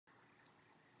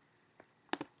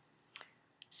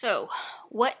So,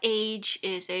 what age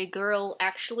is a girl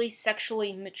actually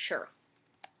sexually mature?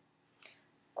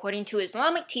 According to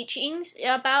Islamic teachings,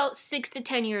 about 6 to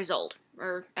 10 years old,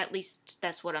 or at least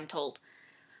that's what I'm told.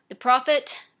 The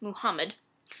Prophet, Muhammad,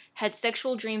 had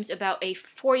sexual dreams about a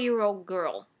 4-year-old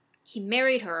girl. He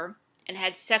married her and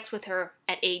had sex with her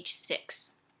at age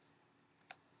 6.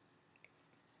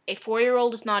 A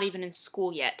 4-year-old is not even in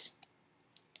school yet.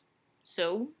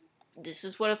 So, this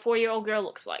is what a 4-year-old girl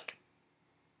looks like.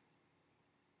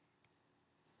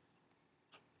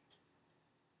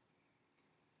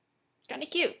 Kind of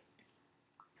cute.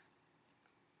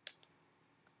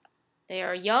 They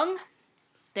are young.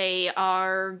 They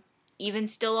are even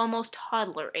still almost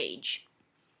toddler age.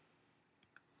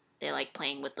 They like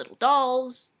playing with little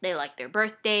dolls. They like their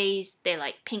birthdays. They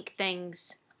like pink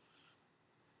things.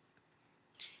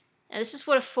 And this is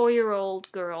what a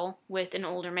 4-year-old girl with an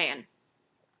older man.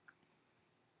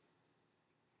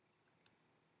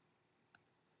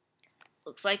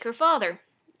 Looks like her father.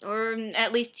 Or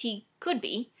at least he could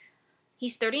be.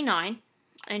 He's 39,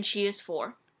 and she is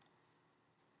 4.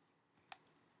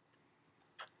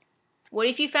 What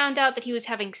if you found out that he was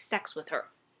having sex with her?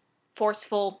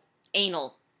 Forceful,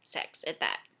 anal sex at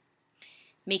that.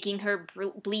 Making her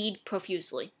bleed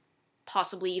profusely.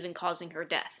 Possibly even causing her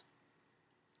death.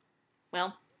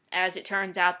 Well, as it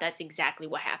turns out, that's exactly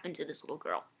what happened to this little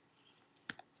girl.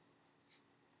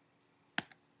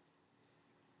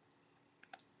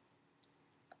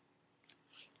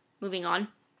 Moving on.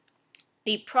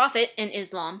 The Prophet in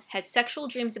Islam had sexual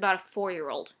dreams about a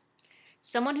 4-year-old.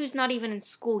 Someone who's not even in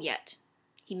school yet.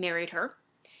 He married her,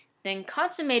 then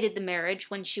consummated the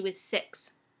marriage when she was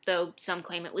 6, though some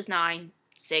claim it was 9,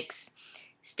 6.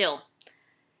 Still,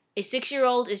 a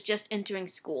 6-year-old is just entering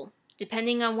school.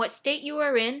 Depending on what state you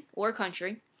are in, or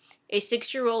country, a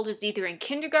 6-year-old is either in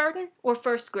kindergarten or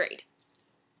 1st grade.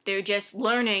 They're just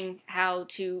learning how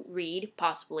to read,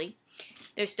 possibly.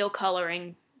 They're still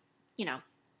coloring, you know.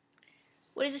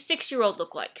 What does a 6-year-old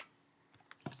look like?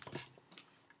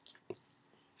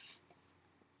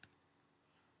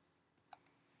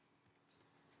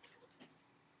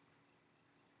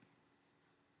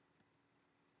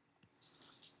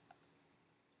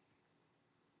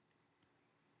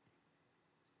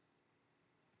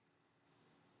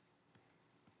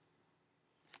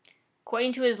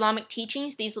 According to Islamic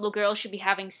teachings, these little girls should be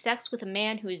having sex with a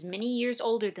man who is many years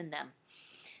older than them.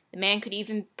 The man could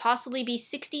even possibly be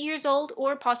 60 years old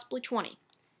or possibly 20.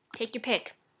 Take your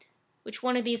pick. Which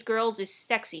one of these girls is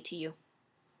sexy to you?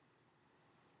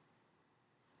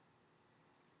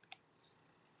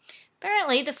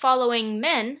 Apparently, the following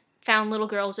men found little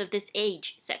girls of this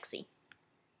age sexy.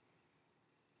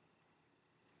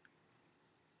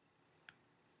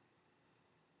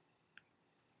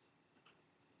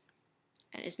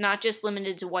 And it's not just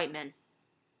limited to white men.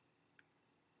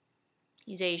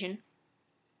 He's Asian.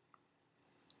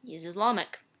 He is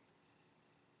Islamic.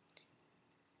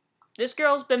 This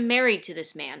girl's been married to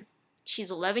this man. She's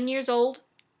 11 years old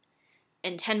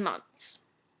and 10 months.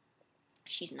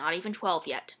 She's not even 12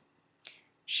 yet.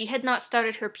 She had not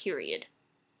started her period.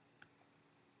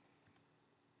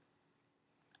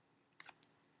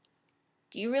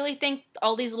 Do you really think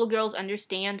all these little girls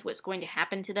understand what's going to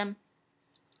happen to them?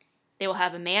 They will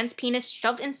have a man's penis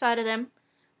shoved inside of them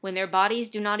when their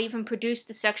bodies do not even produce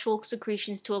the sexual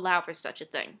secretions to allow for such a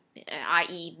thing,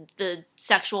 i.e. the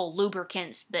sexual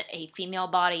lubricants that a female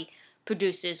body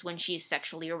produces when she is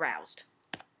sexually aroused.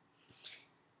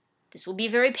 This will be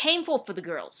very painful for the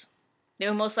girls. They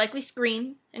will most likely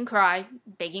scream and cry,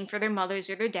 begging for their mothers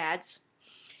or their dads.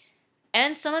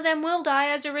 And some of them will die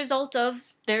as a result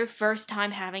of their first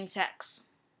time having sex.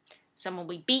 Some will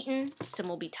be beaten, some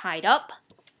will be tied up.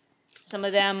 Some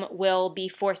of them will be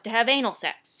forced to have anal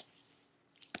sex.